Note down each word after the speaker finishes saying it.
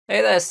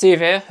Hey there, Steve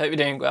here, hope you're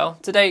doing well.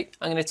 Today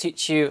I'm going to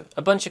teach you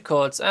a bunch of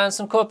chords and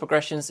some chord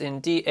progressions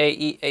in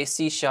DAEAC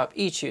C#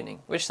 E tuning,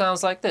 which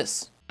sounds like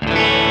this.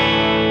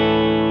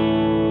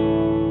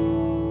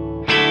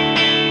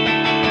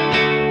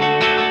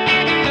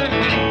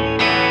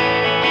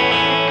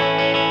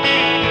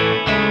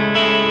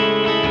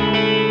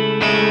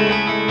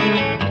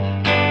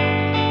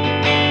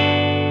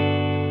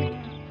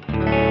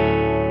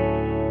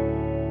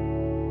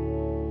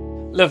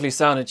 Lovely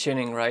sounding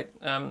tuning, right?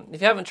 If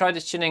you haven't tried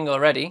this tuning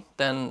already,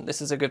 then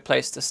this is a good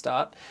place to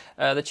start.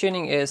 The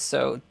tuning is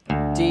so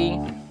D,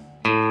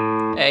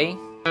 A,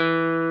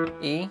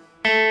 E,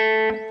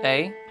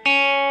 A,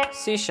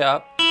 C#,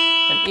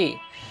 and E.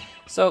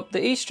 So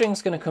the E string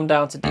is going to come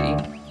down to D,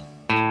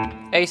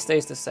 A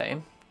stays the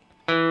same,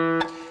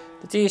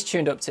 the D is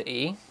tuned up to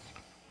E,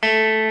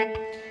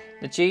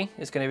 the G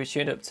is going to be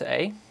tuned up to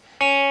A,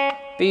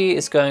 B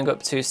is going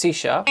up to C#,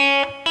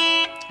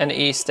 and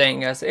E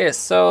staying as it is.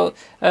 So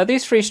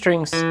these three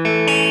strings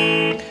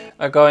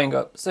are going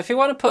up. So if you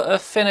want to put a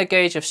thinner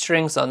gauge of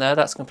strings on there,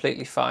 that's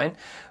completely fine.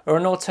 Or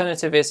an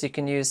alternative is you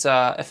can use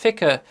a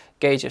thicker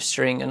gauge of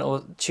string and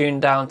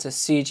tune down to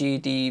C, G,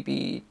 D,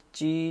 B,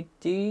 G,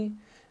 D,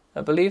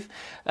 I believe.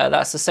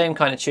 That's the same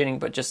kind of tuning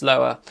but just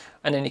lower,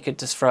 and then you could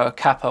just throw a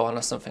capo on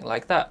or something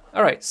like that.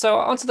 Alright, so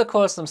onto the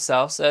chords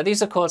themselves.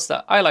 These are chords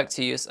that I like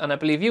to use, and I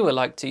believe you would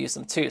like to use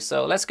them too.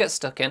 So let's get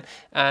stuck in,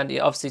 and you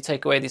obviously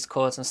take away these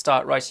chords and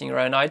start writing your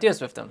own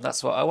ideas with them.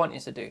 That's what I want you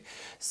to do.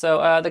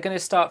 So they're going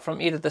to start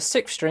from either the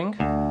 6th string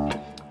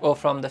or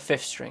from the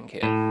 5th string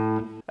here.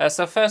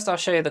 So first I'll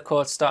show you the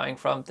chords starting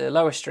from the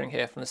lowest string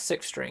here, from the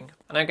 6th string.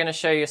 And I'm going to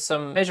show you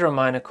some major and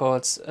minor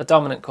chords, a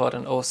dominant chord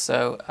and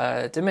also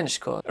a diminished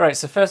chord. Alright,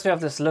 so first we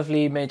have this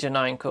lovely major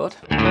 9 chord.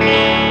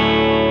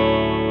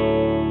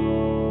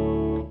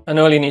 And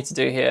all you need to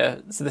do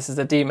here, so this is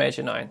the D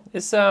major 9,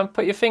 is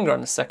put your finger on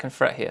the 2nd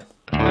fret here.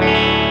 And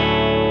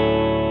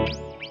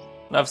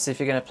obviously if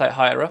you're going to play it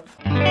higher up,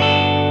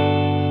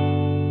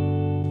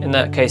 in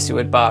that case you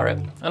would bar it.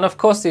 And of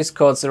course these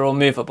chords are all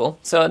movable.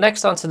 So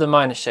next onto the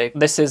minor shape.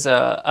 This is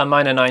a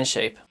minor 9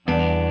 shape.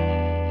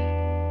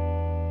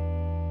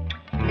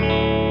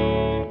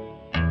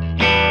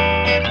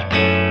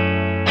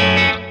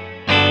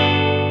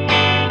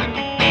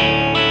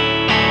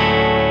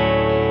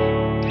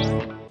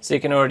 So you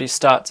can already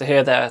start to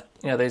hear there,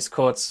 these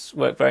chords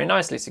work very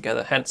nicely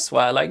together, hence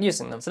why I like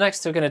using them. So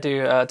next we're going to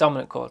do a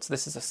dominant chord. So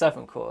this is a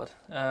 7 chord.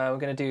 We're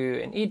going to do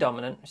an E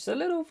dominant, which is a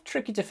little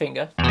tricky to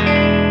finger.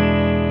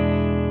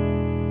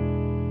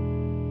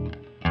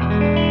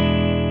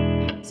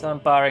 So I'm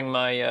barring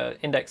my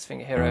index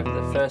finger here over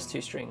the first 2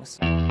 strings.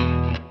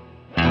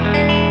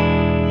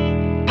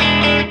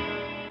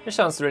 Which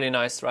sounds really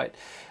nice, right?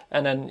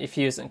 And then if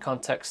you use it in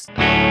context.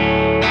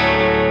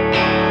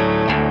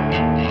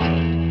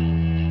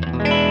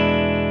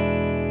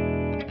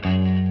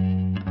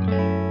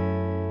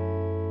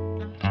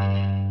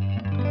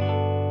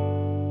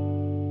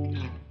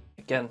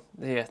 Again,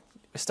 yeah,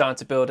 we're starting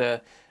to build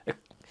a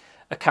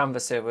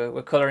canvas here.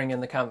 We're colouring in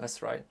the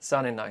canvas, right?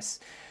 Sounding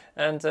nice.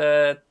 And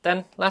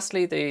then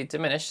lastly, the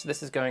diminished.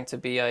 This is going to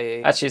be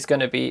actually it's going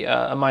to be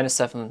a minor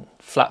 7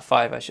 flat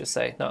 5, I should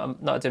say, not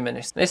a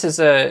diminished. This is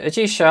a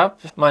G sharp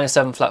minor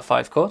 7 flat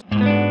 5 chord.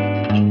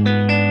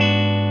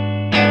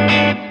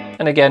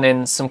 And again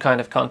in some kind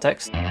of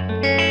context.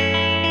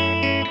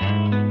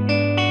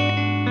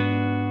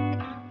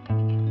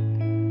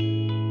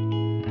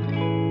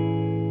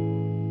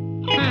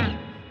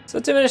 So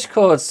diminished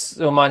chords,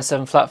 or minor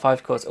 7 flat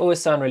 5 chords, always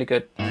sound really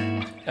good,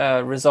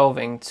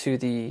 resolving to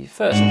the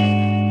first. So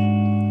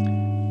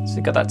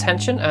you've got that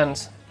tension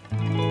and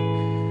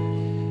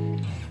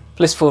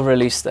blissful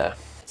release there.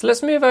 So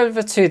let's move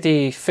over to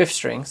the 5th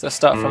string. So let's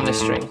start from this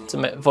string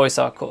to voice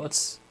our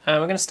chords.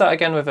 And we're going to start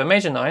again with a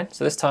major 9,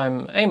 so this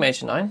time A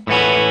major 9.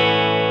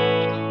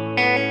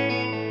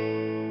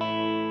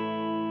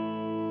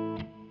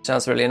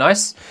 Sounds really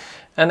nice.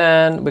 And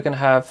then we're going to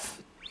have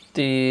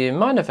the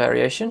minor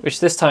variation, which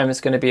this time is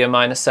going to be a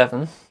minor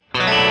 7.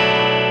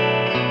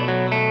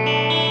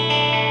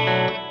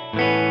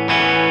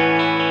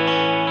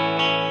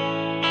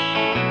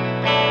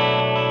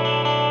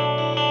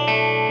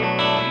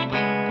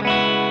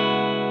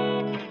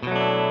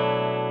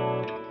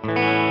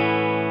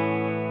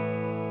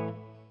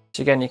 Which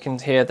again you can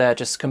hear there,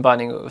 just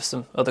combining it with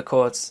some other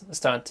chords,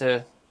 starting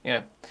to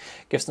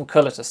give some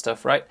colour to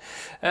stuff, right?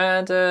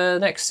 And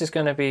next is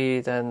going to be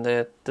then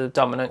the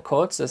dominant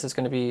chords. This is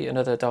going to be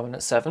another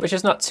dominant 7, which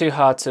is not too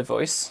hard to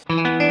voice.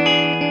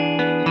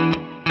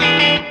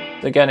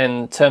 Again,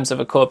 in terms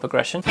of a chord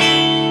progression,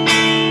 followed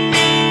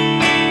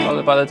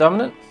by the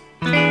dominant.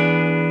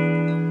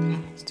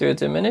 Let's do a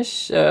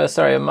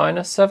a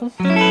minor 7.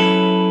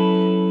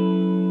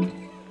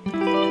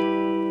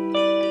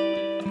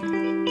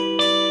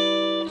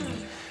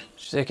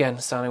 Again,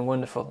 sounding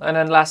wonderful. And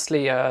then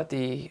lastly,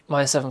 the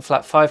minor 7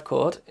 flat 5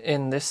 chord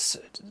in this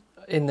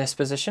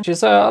position, which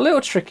is a little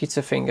tricky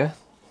to finger.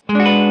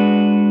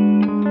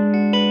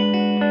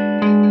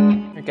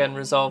 Again,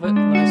 resolve it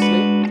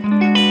nicely.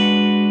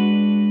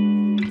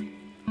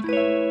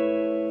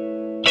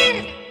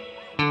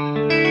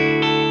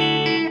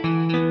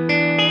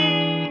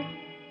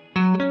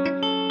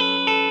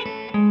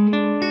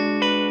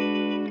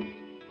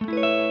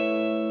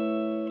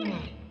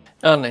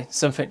 Only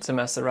something to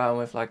mess around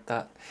with like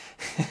that.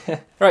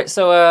 Right,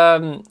 so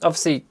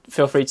obviously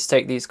feel free to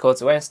take these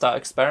chords away and start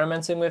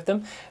experimenting with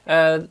them.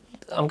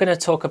 I'm going to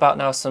talk about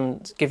now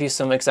give you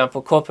some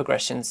example chord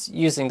progressions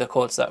using the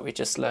chords that we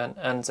just learned,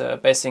 and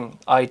basing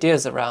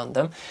ideas around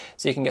them,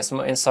 so you can get some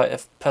more insight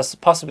of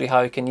possibly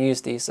how you can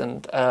use these,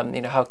 and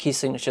you know, how key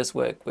signatures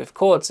work with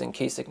chords and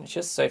key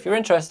signatures. So if you're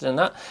interested in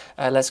that,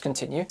 let's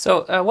continue.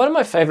 So one of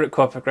my favorite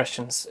chord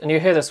progressions, and you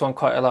hear this one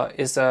quite a lot,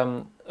 is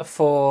a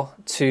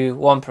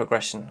 4-2-1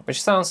 progression,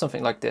 which sounds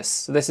something like this.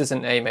 So this is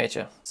an A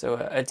major, so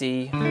a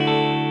D,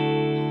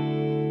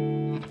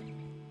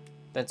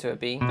 then to a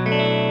B,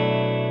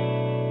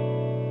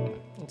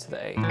 into the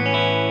A.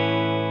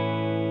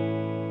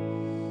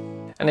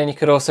 And then you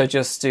could also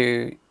just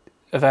do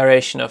a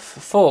variation of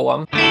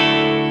 4-1.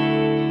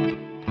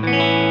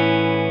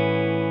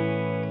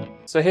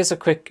 So here's a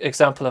quick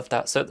example of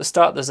that. So at the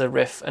start there's a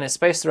riff, and it's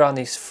based around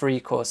these 3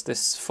 chords,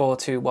 this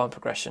 4-2-1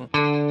 progression.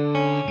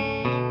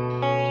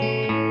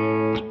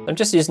 I'm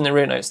just using the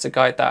root notes to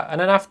guide that,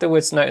 and then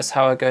afterwards notice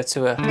how I go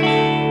to a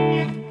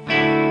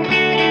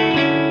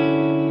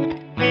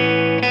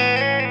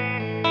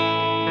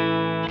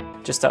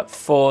just that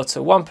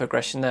 4-1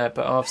 progression there,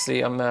 but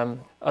obviously I'm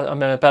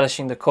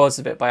embellishing the chords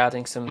a bit by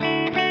adding some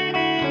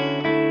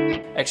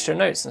extra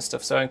notes and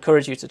stuff, so I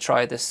encourage you to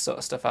try this sort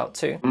of stuff out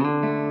too.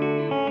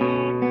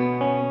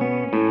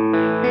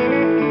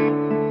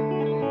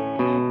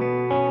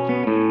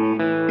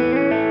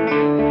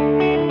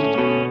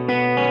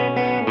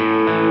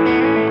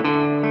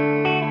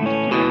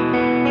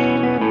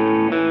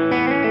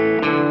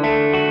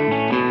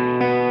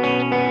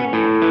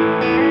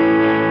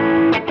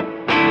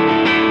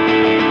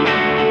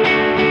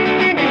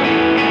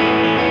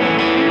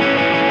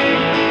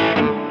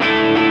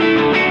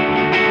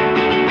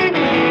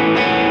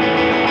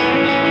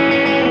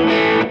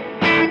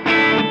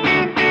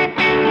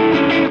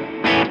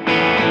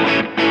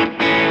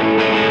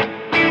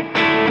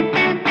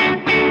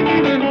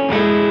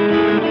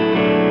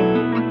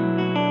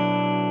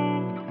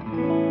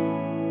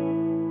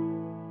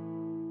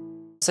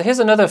 So here's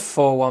another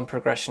 4-1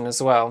 progression as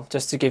well,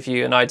 just to give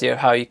you an idea of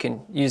how you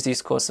can use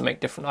these chords to make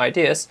different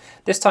ideas.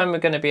 This time we're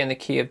going to be in the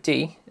key of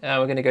D, and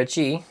we're going to go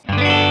G.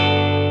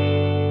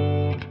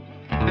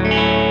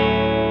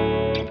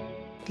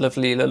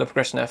 Lovely little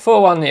progression there.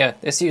 4-1, yeah,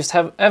 it's used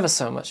ever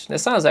so much. It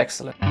sounds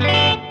excellent.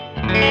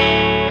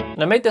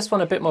 And I made this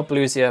one a bit more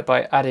bluesier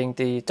by adding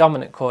the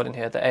dominant chord in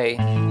here, the A,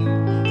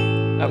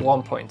 at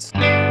one point.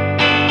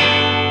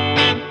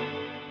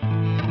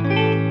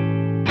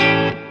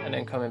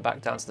 Coming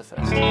back down to the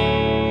first.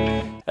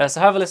 So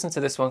have a listen to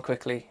this one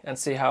quickly and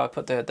see how I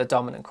put the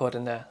dominant chord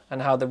in there,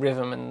 and how the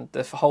rhythm and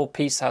the whole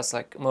piece has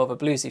like more of a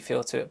bluesy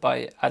feel to it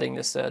by adding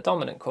this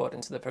dominant chord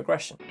into the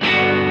progression.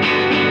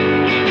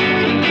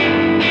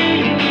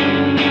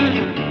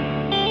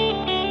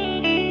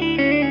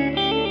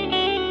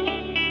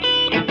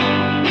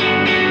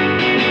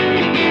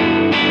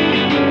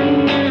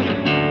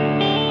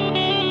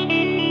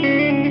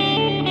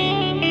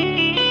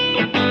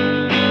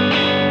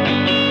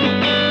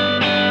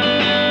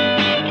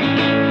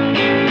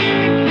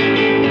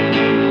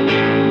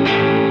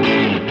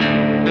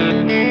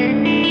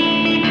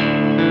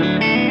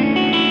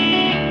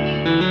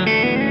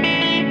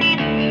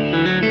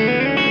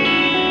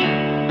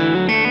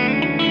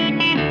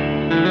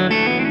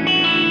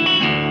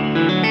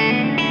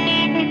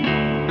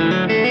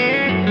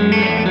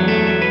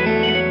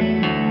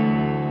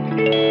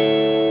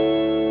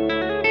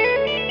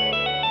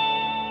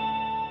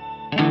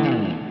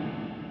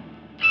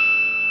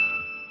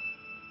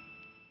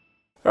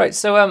 Right,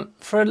 so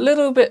for a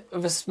little bit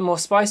of a more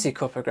spicy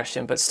chord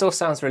progression, but still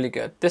sounds really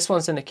good, this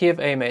one's in the key of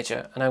A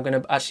major, and I'm going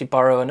to actually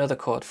borrow another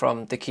chord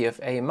from the key of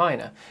A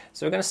minor.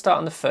 So we're going to start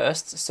on the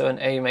first, so an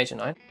A major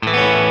 9.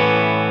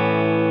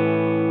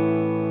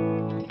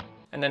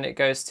 And then it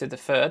goes to the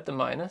third, the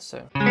minor,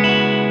 so.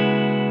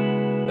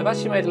 We've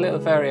actually made a little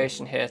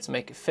variation here to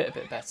make it fit a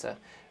bit better.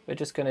 We're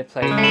just going to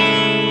play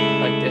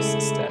like this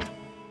instead.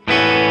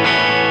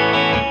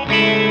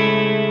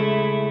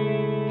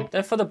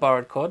 Then for the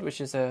borrowed chord,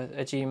 which is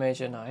a G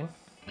major 9,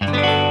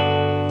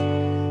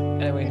 and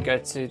then we can go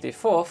to the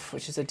fourth,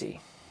 which is a D.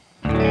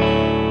 So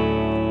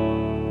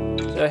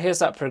here's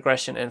that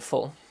progression in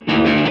full.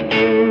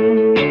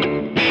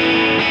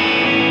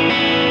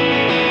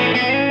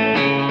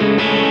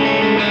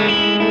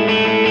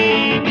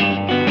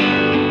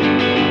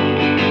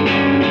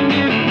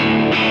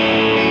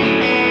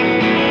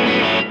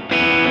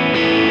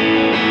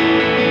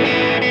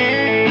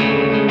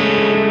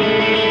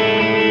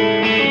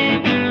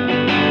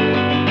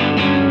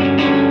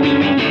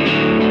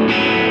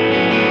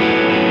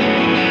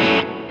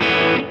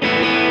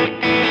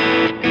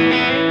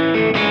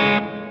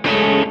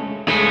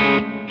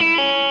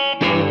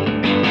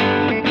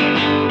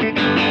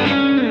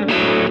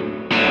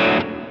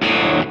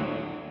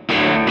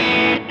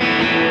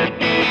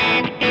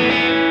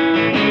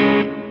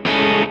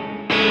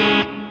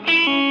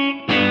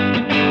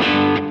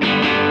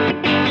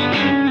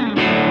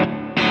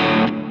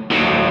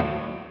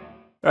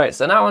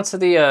 So now on to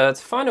the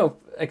final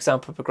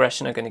example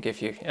progression I'm going to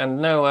give you.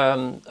 And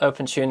no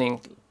open tuning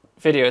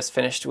video is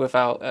finished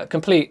without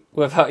complete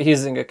without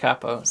using a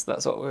capo, so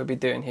that's what we'll be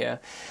doing here.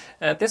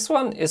 This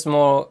one is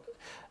more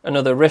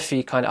another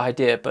riffy kind of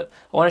idea, but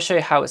I want to show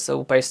you how it's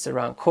all based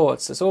around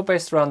chords. So it's all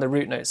based around the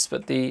root notes,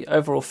 but the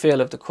overall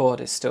feel of the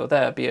chord is still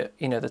there, be it,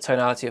 you know, the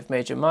tonality of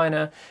major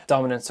minor,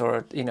 dominant,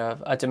 or, you know,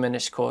 a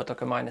diminished chord like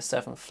a minor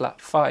 7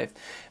 flat 5.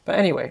 But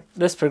anyway,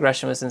 this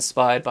progression was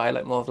inspired by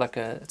like more of like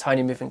a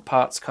tiny moving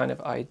parts kind of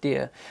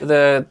idea.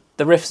 The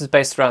riff is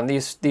based around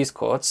these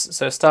chords.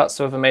 So it starts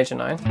with a major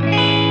 9,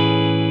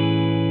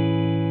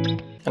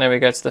 and then we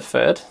go to the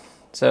third,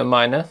 so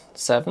minor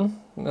 7,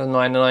 the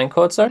minor 9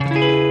 chord,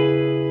 sorry.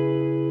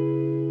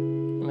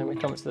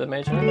 Come to the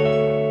major,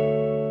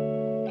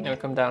 and we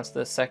come down to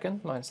the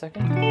second, minor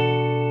 2nd.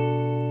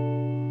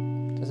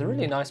 There's a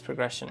really nice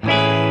progression. So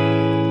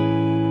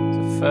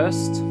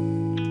first,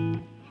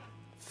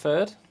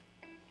 3rd,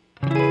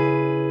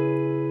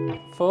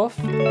 4th,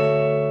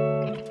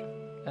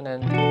 and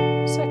then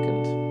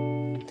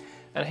 2nd.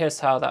 And here's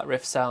how that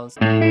riff sounds.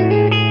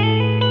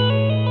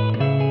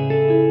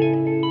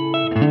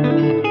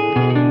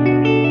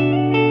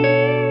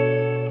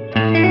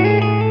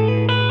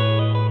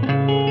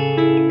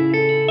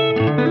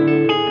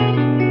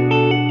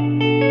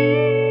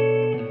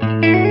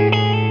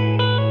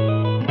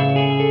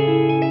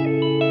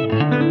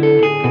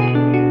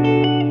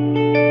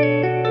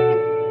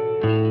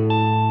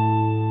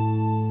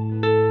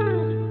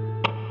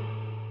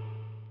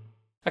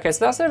 Okay,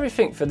 so that's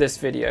everything for this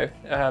video.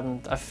 I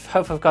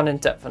hope I've gone in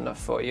depth enough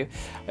for you.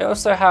 I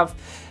also have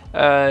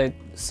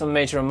some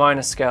major and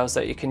minor scales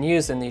that you can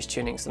use in these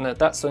tunings, and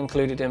that's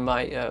included in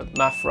my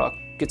math rock,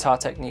 guitar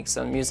techniques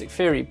and music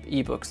theory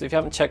ebook. So if you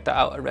haven't checked that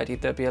out already,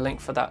 there'll be a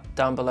link for that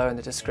down below in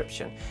the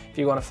description if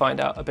you want to find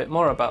out a bit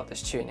more about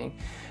this tuning.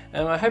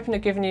 I'm hoping to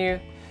given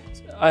you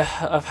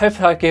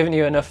I've given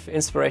you enough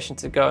inspiration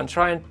to go and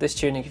try this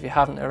tuning if you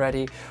haven't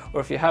already,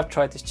 or if you have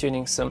tried this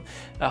tuning,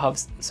 have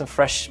some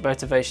fresh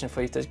motivation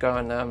for you to go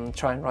and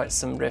try and write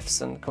some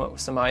riffs and come up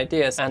with some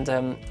ideas. And I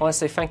want to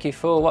say thank you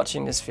for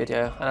watching this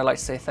video, and I'd like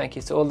to say thank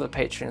you to all the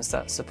patrons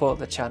that support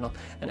the channel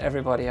and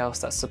everybody else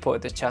that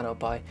supported the channel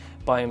by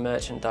buying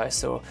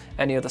merchandise or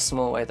any other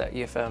small way that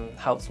you've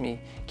helped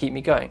me keep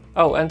me going.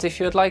 Oh, and if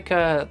you'd like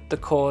the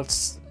chord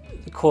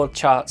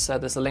charts,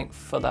 there's a link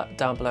for that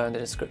down below in the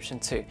description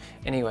too.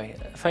 Anyway,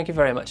 thank you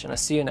very much, and I'll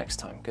see you next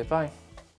time. Goodbye.